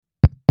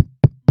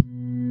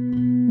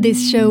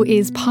This show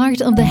is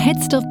part of the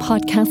Head Stuff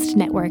Podcast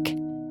Network.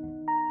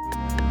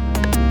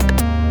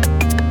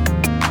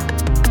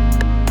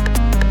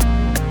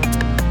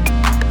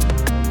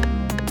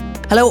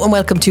 Hello and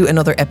welcome to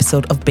another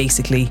episode of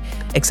Basically,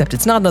 except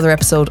it's not another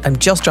episode. I'm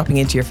just dropping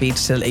into your feed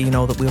to let you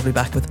know that we'll be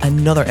back with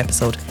another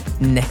episode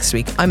next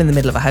week. I'm in the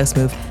middle of a house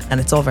move and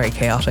it's all very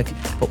chaotic,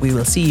 but we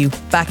will see you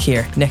back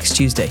here next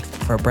Tuesday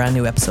for a brand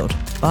new episode.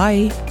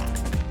 Bye.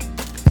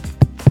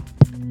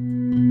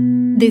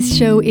 This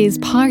show is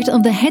part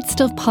of the Head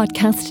Stuff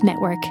Podcast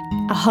Network,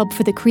 a hub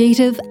for the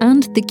creative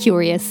and the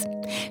curious.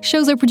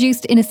 Shows are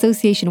produced in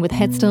association with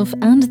Head Stuff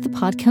and the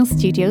Podcast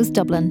Studios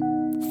Dublin.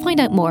 Find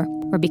out more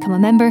or become a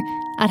member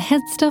at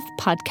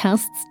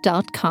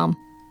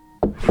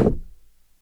headstuffpodcasts.com.